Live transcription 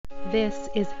This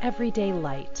is Everyday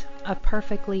Light, a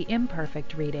perfectly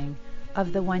imperfect reading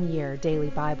of the One Year Daily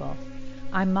Bible.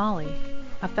 I'm Molly,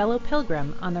 a fellow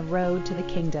pilgrim on the road to the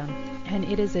kingdom, and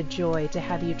it is a joy to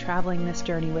have you traveling this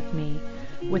journey with me,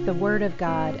 with the Word of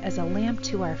God as a lamp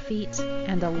to our feet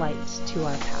and a light to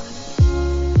our path.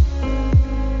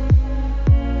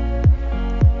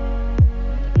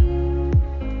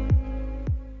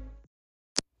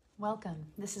 Welcome.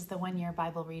 This is the One Year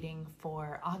Bible reading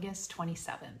for August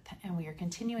 27th, and we are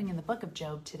continuing in the book of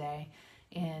Job today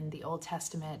in the Old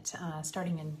Testament,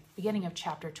 starting in beginning of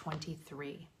chapter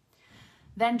 23.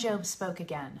 Then Job spoke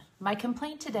again. My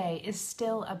complaint today is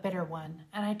still a bitter one,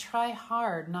 and I try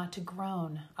hard not to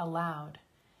groan aloud.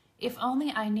 If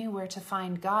only I knew where to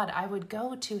find God, I would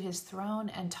go to his throne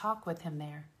and talk with him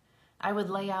there. I would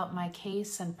lay out my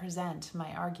case and present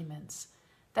my arguments.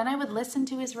 Then I would listen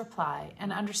to his reply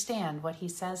and understand what he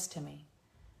says to me.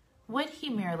 Would he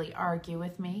merely argue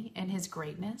with me in his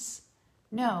greatness?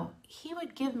 No, he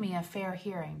would give me a fair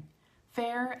hearing.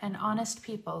 Fair and honest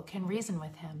people can reason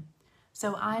with him,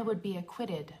 so I would be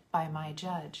acquitted by my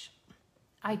judge.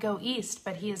 I go east,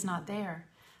 but he is not there.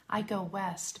 I go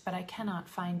west, but I cannot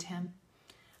find him.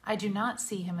 I do not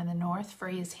see him in the north, for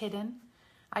he is hidden.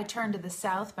 I turn to the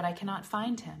south, but I cannot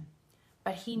find him.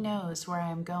 But he knows where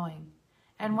I am going.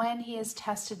 And when he has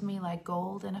tested me like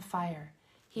gold in a fire,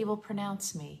 he will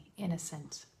pronounce me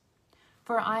innocent.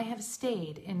 For I have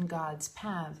stayed in God's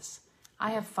paths.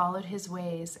 I have followed his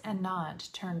ways and not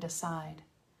turned aside.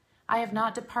 I have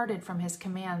not departed from his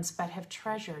commands, but have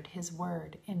treasured his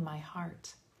word in my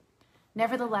heart.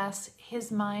 Nevertheless,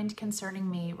 his mind concerning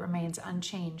me remains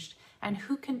unchanged, and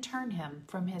who can turn him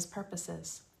from his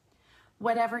purposes?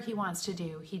 Whatever he wants to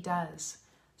do, he does.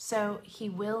 So he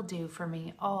will do for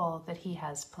me all that he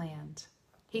has planned.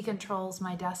 He controls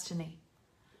my destiny.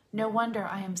 No wonder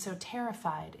I am so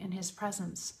terrified in his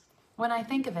presence. When I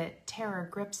think of it, terror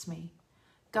grips me.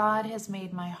 God has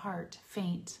made my heart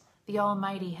faint. The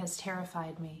Almighty has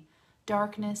terrified me.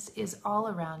 Darkness is all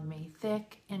around me.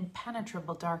 Thick,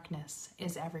 impenetrable darkness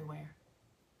is everywhere.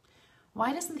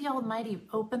 Why doesn't the Almighty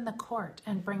open the court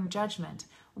and bring judgment?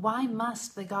 Why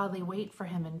must the godly wait for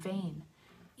him in vain?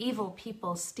 Evil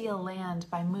people steal land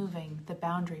by moving the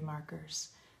boundary markers.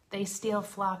 They steal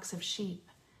flocks of sheep,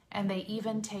 and they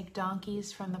even take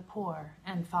donkeys from the poor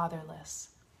and fatherless.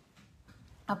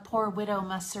 A poor widow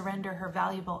must surrender her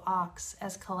valuable ox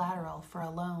as collateral for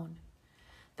a loan.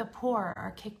 The poor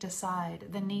are kicked aside.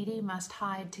 The needy must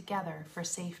hide together for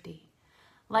safety.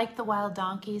 Like the wild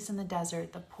donkeys in the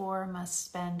desert, the poor must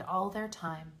spend all their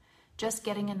time just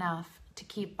getting enough to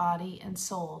keep body and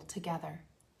soul together.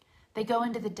 They go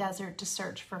into the desert to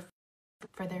search for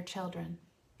their children.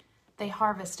 They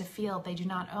harvest a field they do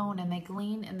not own, and they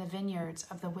glean in the vineyards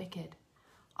of the wicked.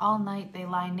 All night they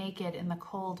lie naked in the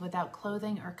cold without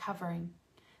clothing or covering.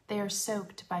 They are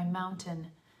soaked by mountain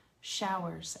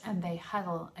showers, and they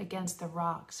huddle against the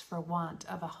rocks for want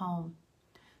of a home.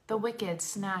 The wicked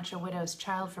snatch a widow's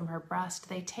child from her breast.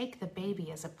 They take the baby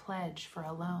as a pledge for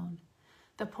a loan.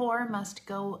 The poor must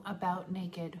go about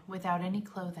naked without any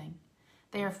clothing.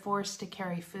 They are forced to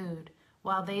carry food,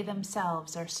 while they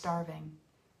themselves are starving.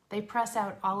 They press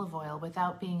out olive oil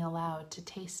without being allowed to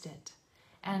taste it,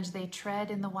 and they tread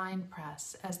in the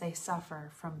winepress as they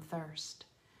suffer from thirst.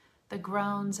 The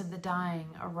groans of the dying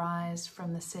arise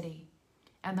from the city,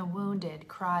 and the wounded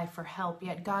cry for help,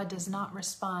 yet God does not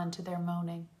respond to their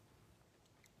moaning.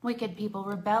 Wicked people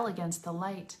rebel against the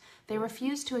light. They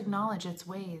refuse to acknowledge its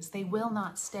ways. They will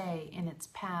not stay in its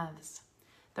paths.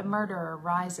 The murderer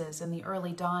rises in the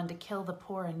early dawn to kill the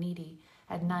poor and needy.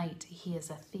 At night, he is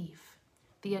a thief.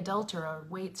 The adulterer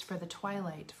waits for the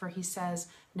twilight, for he says,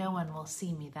 "No one will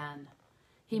see me then."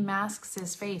 He masks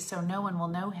his face so no one will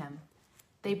know him.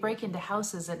 They break into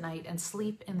houses at night and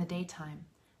sleep in the daytime.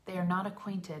 They are not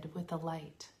acquainted with the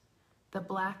light. The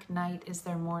black night is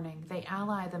their morning. They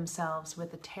ally themselves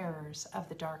with the terrors of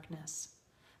the darkness.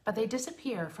 But they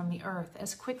disappear from the earth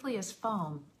as quickly as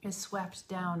foam is swept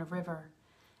down a river.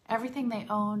 Everything they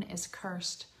own is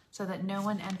cursed, so that no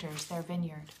one enters their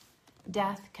vineyard.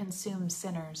 Death consumes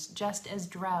sinners, just as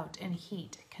drought and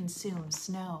heat consume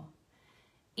snow.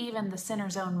 Even the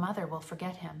sinner's own mother will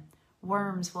forget him.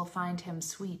 Worms will find him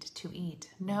sweet to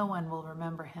eat. No one will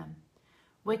remember him.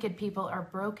 Wicked people are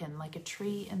broken like a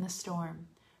tree in the storm,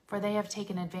 for they have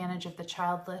taken advantage of the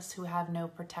childless who have no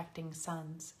protecting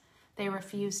sons. They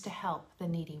refuse to help the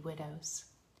needy widows.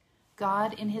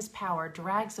 God, in his power,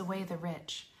 drags away the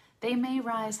rich. They may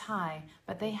rise high,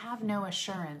 but they have no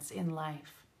assurance in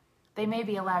life. They may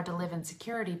be allowed to live in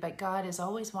security, but God is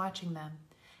always watching them.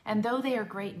 And though they are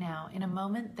great now, in a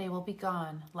moment they will be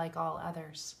gone like all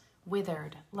others.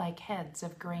 withered like heads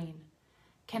of grain.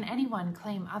 Can anyone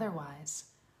claim otherwise?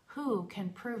 Who can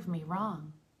prove me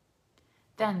wrong?"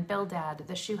 Then Bildad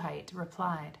the Shuhite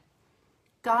replied,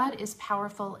 "God is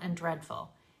powerful and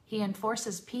dreadful. He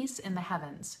enforces peace in the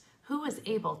heavens. Who is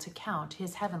able to count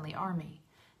his heavenly army?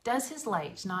 Does his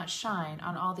light not shine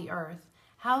on all the earth?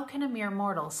 How can a mere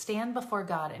mortal stand before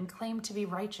God and claim to be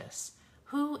righteous?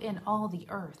 Who in all the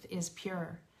earth is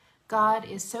pure? God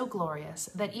is so glorious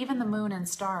that even the moon and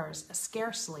stars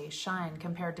scarcely shine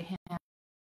compared to him.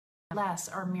 Less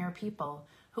are mere people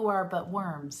who are but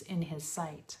worms in his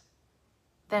sight."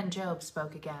 Then Job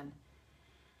spoke again.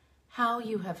 "How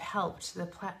you have helped the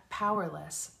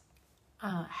powerless,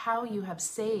 how you have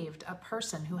saved a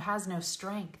person who has no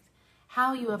strength,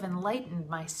 how you have enlightened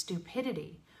my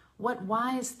stupidity. What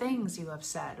wise things you have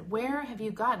said. Where have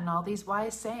you gotten all these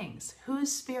wise sayings?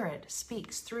 Whose spirit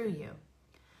speaks through you?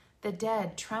 The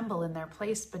dead tremble in their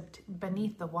place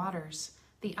beneath the waters.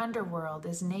 The underworld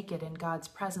is naked in God's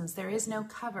presence. There is no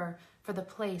cover for the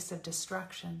place of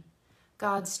destruction.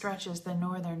 God stretches the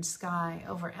northern sky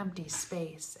over empty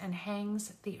space and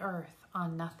hangs the earth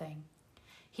on nothing.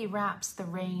 He wraps the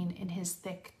rain in his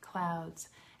thick clouds,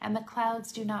 and the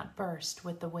clouds do not burst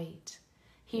with the weight.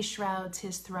 He shrouds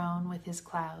his throne with his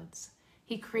clouds.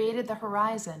 He created the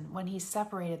horizon when he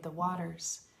separated the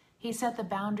waters. He set the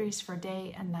boundaries for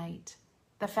day and night.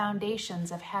 The foundations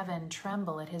of heaven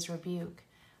tremble at his rebuke.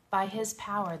 By his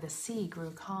power the sea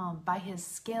grew calm. By his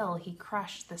skill he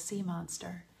crushed the sea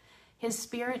monster. His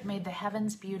spirit made the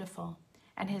heavens beautiful,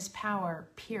 and his power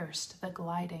pierced the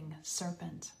gliding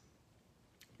serpent.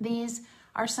 These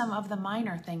are some of the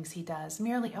minor things he does,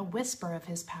 merely a whisper of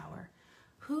his power.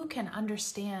 Who can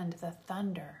understand the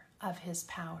thunder of his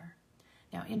power?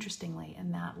 Now, interestingly,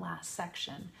 in that last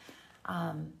section,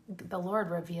 the Lord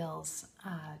reveals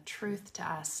truth to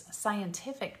us,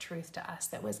 scientific truth to us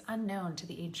that was unknown to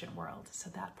the ancient world. So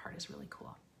that part is really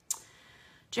cool.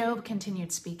 Job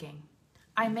continued speaking.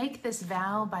 "I make this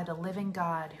vow by the living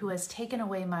God who has taken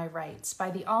away my rights,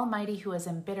 by the Almighty who has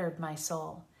embittered my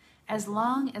soul. As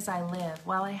long as I live,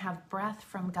 while I have breath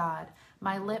from God,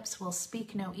 my lips will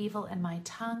speak no evil and my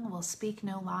tongue will speak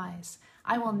no lies.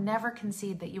 I will never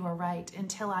concede that you are right.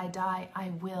 Until I die, I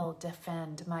will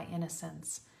defend my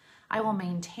innocence. I will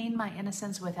maintain my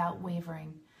innocence without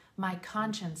wavering. My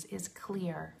conscience is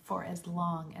clear for as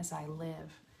long as I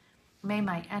live. May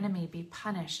my enemy be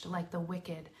punished like the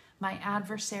wicked, my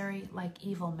adversary like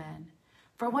evil men.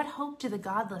 For what hope do the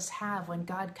godless have when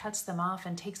God cuts them off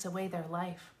and takes away their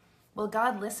life? Will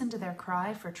God listen to their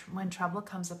cry when trouble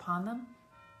comes upon them?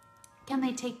 Can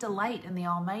they take delight in the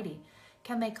Almighty?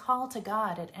 Can they call to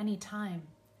God at any time?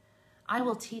 I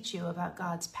will teach you about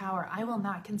God's power. I will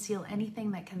not conceal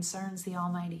anything that concerns the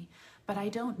Almighty, but I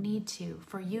don't need to,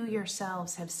 for you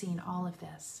yourselves have seen all of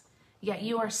this. Yet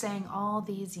you are saying all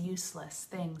these useless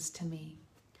things to me.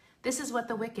 This is what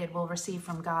the wicked will receive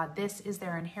from God. This is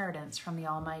their inheritance from the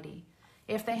Almighty.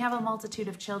 If they have a multitude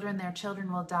of children, their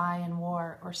children will die in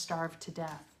war or starve to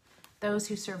death. Those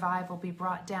who survive will be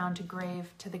brought down to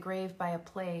the grave by a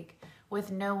plague,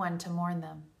 with no one to mourn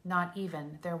them, not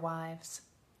even their wives.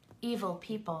 Evil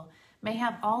people may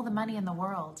have all the money in the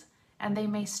world, and they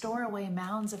may store away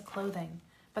mounds of clothing,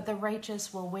 but the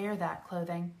righteous will wear that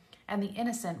clothing, and the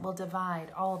innocent will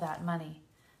divide all that money.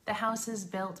 The houses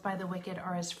built by the wicked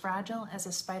are as fragile as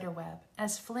a spider web,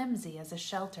 as flimsy as a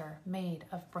shelter made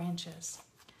of branches.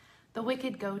 The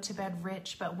wicked go to bed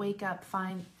rich, but wake up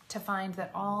to find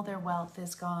that all their wealth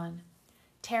is gone.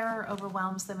 Terror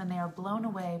overwhelms them, and they are blown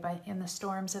away in the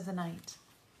storms of the night.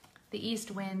 The east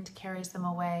wind carries them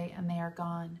away, and they are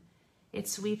gone. It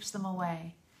sweeps them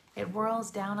away. It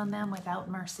whirls down on them without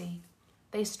mercy.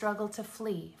 They struggle to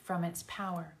flee from its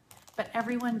power, but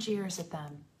everyone jeers at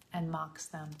them and mocks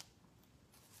them.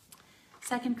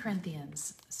 2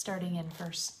 Corinthians, starting in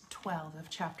verse 12 of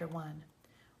chapter 1.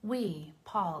 We,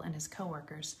 Paul and his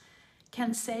co-workers,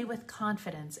 can say with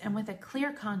confidence and with a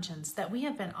clear conscience that we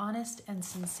have been honest and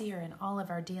sincere in all of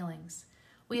our dealings.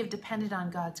 We have depended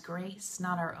on God's grace,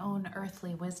 not our own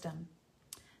earthly wisdom.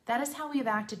 That is how we have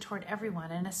acted toward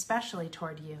everyone, and especially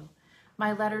toward you.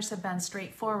 My letters have been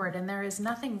straightforward, and there is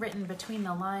nothing written between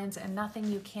the lines and nothing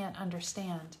you can't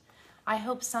understand. I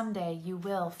hope someday you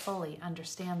will fully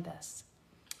understand this.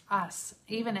 Us,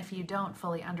 even if you don't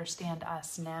fully understand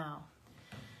us now.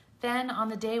 Then on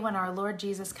the day when our Lord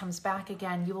Jesus comes back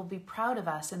again, you will be proud of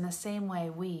us in the same way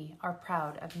we are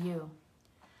proud of you.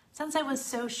 Since I was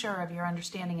so sure of your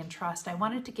understanding and trust, I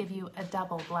wanted to give you a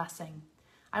double blessing.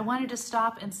 I wanted to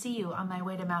stop and see you on my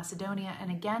way to Macedonia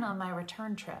and again on my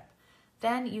return trip.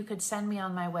 Then you could send me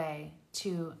on my way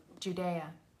to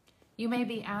Judea. You may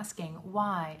be asking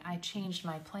why I changed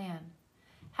my plan.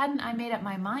 Hadn't I made up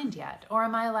my mind yet? Or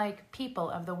am I like people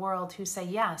of the world who say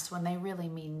yes when they really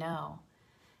mean no?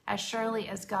 As surely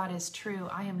as God is true,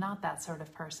 I am not that sort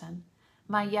of person.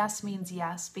 My yes means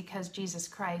yes because Jesus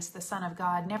Christ, the Son of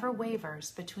God, never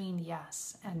wavers between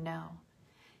yes and no.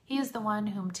 He is the one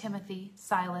whom Timothy,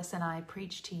 Silas, and I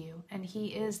preach to you, and he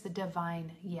is the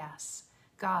divine yes,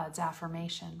 God's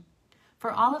affirmation.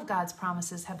 For all of God's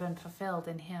promises have been fulfilled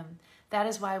in him. That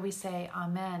is why we say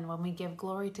Amen when we give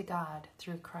glory to God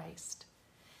through Christ.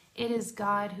 It is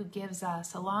God who gives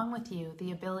us, along with you,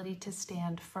 the ability to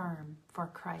stand firm for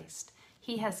Christ.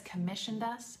 He has commissioned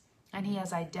us, and he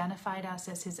has identified us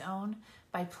as his own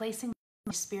by placing the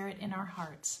Holy Spirit in our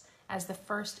hearts as the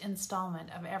first installment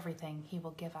of everything he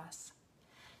will give us.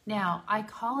 Now, I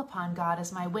call upon God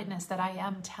as my witness that I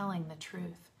am telling the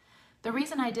truth. The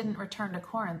reason I didn't return to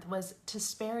Corinth was to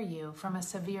spare you from a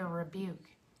severe rebuke.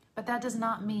 But that does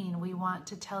not mean we want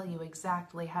to tell you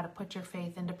exactly how to put your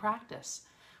faith into practice.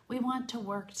 We want to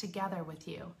work together with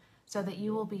you so that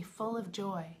you will be full of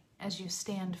joy as you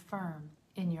stand firm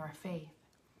in your faith.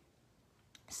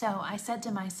 So I said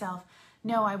to myself,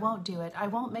 no, I won't do it. I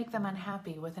won't make them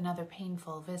unhappy with another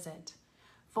painful visit.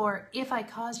 For if I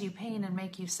cause you pain and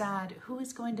make you sad, who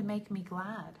is going to make me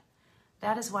glad?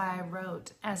 That is why I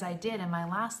wrote as I did in my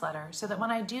last letter, so that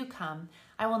when I do come,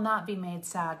 I will not be made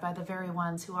sad by the very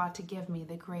ones who ought to give me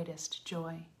the greatest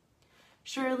joy.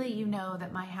 Surely you know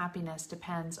that my happiness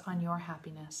depends on your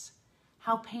happiness.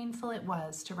 How painful it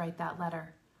was to write that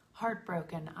letter.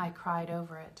 Heartbroken, I cried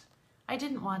over it. I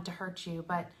didn't want to hurt you,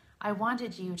 but I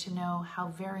wanted you to know how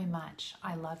very much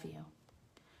I love you.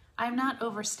 I am not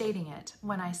overstating it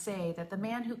when I say that the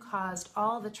man who caused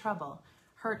all the trouble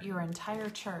hurt your entire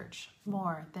church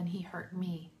more than he hurt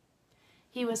me.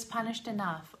 He was punished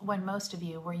enough when most of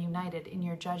you were united in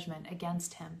your judgment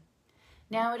against him.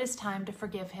 Now it is time to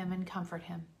forgive him and comfort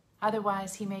him.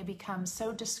 Otherwise he may become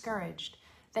so discouraged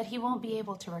that he won't be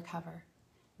able to recover.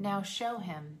 Now show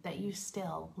him that you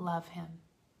still love him.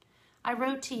 I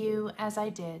wrote to you as I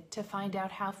did to find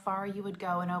out how far you would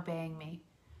go in obeying me.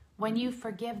 When you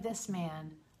forgive this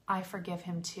man, I forgive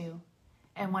him too.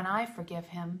 And when I forgive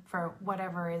him for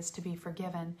whatever is to be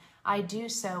forgiven, I do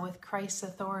so with Christ's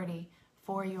authority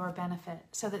for your benefit,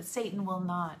 so that Satan will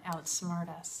not outsmart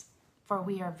us, for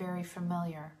we are very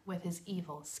familiar with his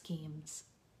evil schemes.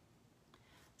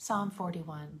 Psalm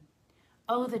 41.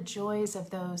 Oh, the joys of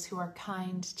those who are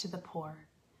kind to the poor.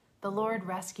 The Lord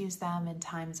rescues them in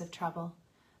times of trouble.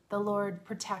 The Lord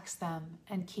protects them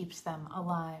and keeps them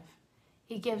alive.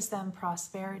 He gives them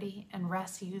prosperity and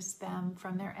rescues them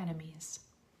from their enemies.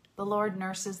 The Lord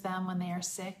nurses them when they are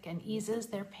sick and eases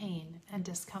their pain and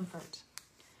discomfort.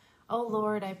 O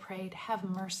Lord, I prayed, have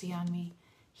mercy on me.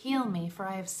 Heal me, for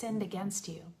I have sinned against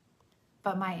you.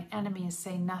 But my enemies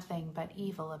say nothing but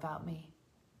evil about me.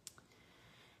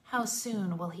 How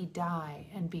soon will he die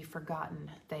and be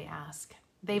forgotten, they ask.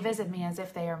 They visit me as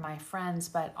if they are my friends,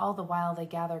 but all the while they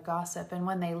gather gossip, and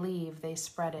when they leave, they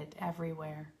spread it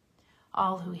everywhere.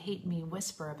 All who hate me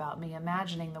whisper about me,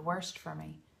 imagining the worst for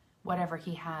me. Whatever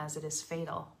he has, it is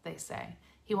fatal, they say.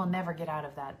 He will never get out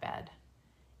of that bed.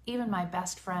 Even my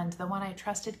best friend, the one I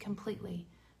trusted completely,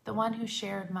 the one who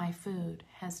shared my food,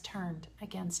 has turned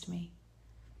against me.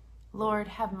 Lord,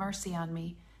 have mercy on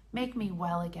me. Make me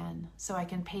well again, so I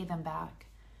can pay them back.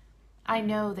 I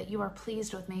know that you are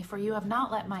pleased with me, for you have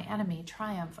not let my enemy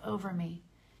triumph over me.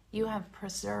 You have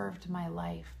preserved my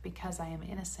life because I am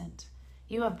innocent.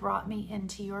 You have brought me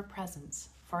into your presence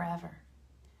forever.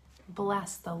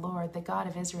 Bless the Lord, the God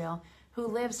of Israel, who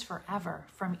lives forever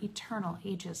from eternal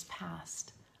ages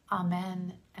past.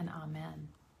 Amen and amen.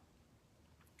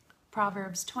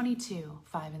 Proverbs 22,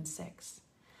 5 and 6.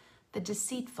 The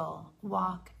deceitful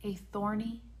walk a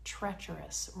thorny,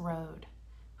 treacherous road.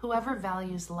 Whoever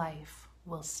values life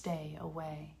will stay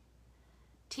away.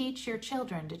 Teach your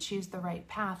children to choose the right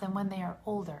path, and when they are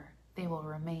older, they will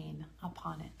remain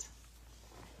upon it.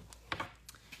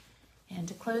 And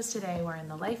to close today, we're in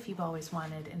The Life You've Always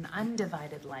Wanted, an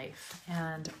undivided life.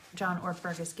 And John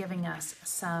Ortberg is giving us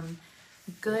some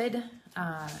good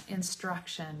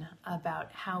instruction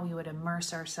about how we would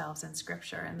immerse ourselves in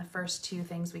Scripture. And the first two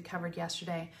things we covered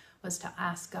yesterday was to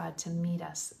ask God to meet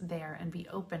us there and be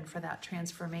open for that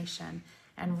transformation,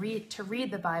 and to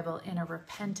read the Bible in a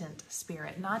repentant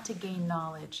spirit, not to gain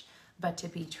knowledge, but to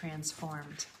be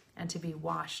transformed and to be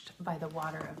washed by the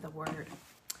water of the Word.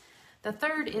 The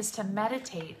third is to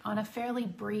meditate on a fairly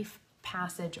brief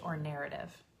passage or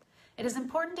narrative. It is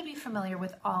important to be familiar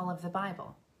with all of the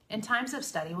Bible. In times of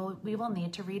study, we will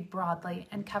need to read broadly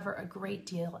and cover a great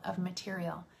deal of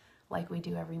material, like we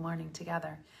do every morning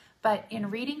together. But in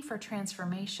reading for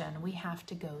transformation, we have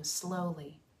to go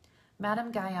slowly.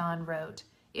 Madame Guyon wrote,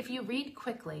 "If you read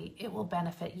quickly, it will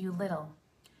benefit you little.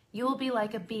 You will be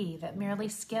like a bee that merely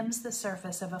skims the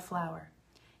surface of a flower.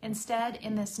 Instead,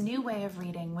 in this new way of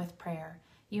reading with prayer,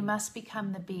 you must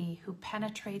become the bee who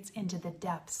penetrates into the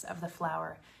depths of the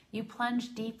flower. You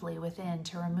plunge deeply within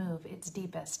to remove its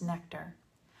deepest nectar.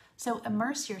 So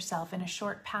immerse yourself in a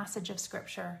short passage of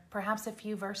Scripture, perhaps a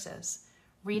few verses.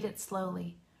 Read it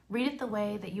slowly. Read it the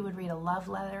way that you would read a love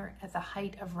letter at the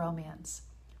height of romance.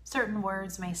 Certain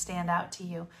words may stand out to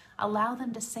you. Allow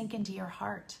them to sink into your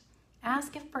heart.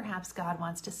 Ask if perhaps God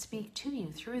wants to speak to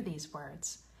you through these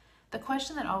words. The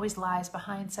question that always lies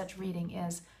behind such reading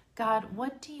is, God,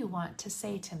 what do you want to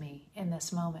say to me in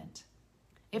this moment?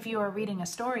 If you are reading a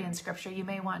story in Scripture, you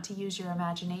may want to use your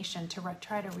imagination to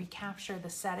try to recapture the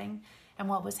setting and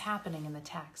what was happening in the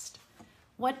text.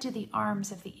 What do the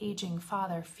arms of the aging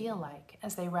father feel like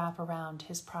as they wrap around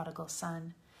his prodigal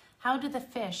son? How do the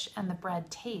fish and the bread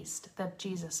taste that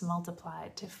Jesus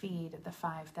multiplied to feed the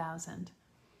 5,000?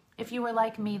 If you were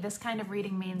like me, this kind of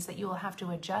reading means that you will have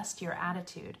to adjust your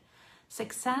attitude.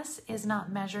 Success is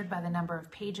not measured by the number of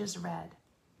pages read.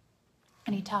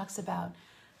 And he talks about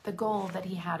the goal that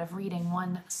he had of reading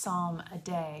one psalm a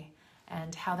day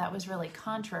and how that was really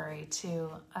contrary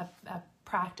to a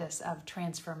practice of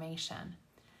transformation.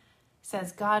 He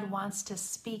says God wants to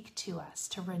speak to us,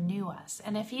 to renew us.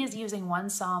 And if he is using one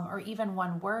psalm or even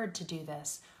one word to do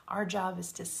this, our job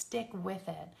is to stick with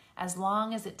it as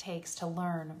long as it takes to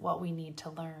learn what we need to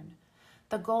learn.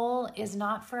 The goal is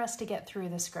not for us to get through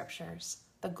the Scriptures.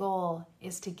 The goal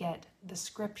is to get the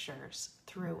Scriptures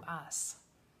through us.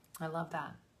 I love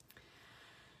that.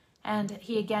 And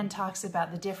he again talks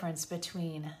about the difference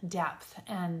between depth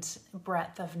and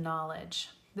breadth of knowledge.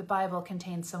 The Bible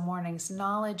contains some warnings.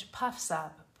 Knowledge puffs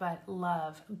up, but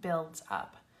love builds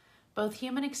up. Both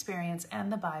human experience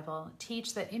and the Bible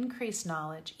teach that increased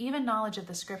knowledge, even knowledge of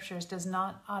the Scriptures, does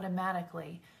not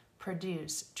automatically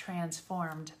produce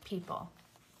transformed people.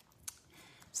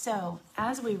 So,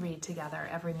 as we read together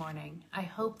every morning, I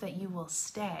hope that you will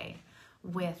stay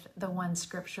with the one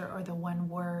Scripture or the one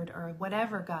word or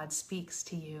whatever God speaks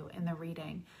to you in the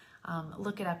reading.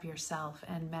 Look it up yourself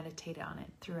and meditate on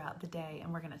it throughout the day,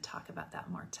 and we're going to talk about that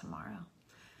more tomorrow.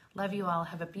 Love you all.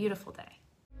 Have a beautiful day.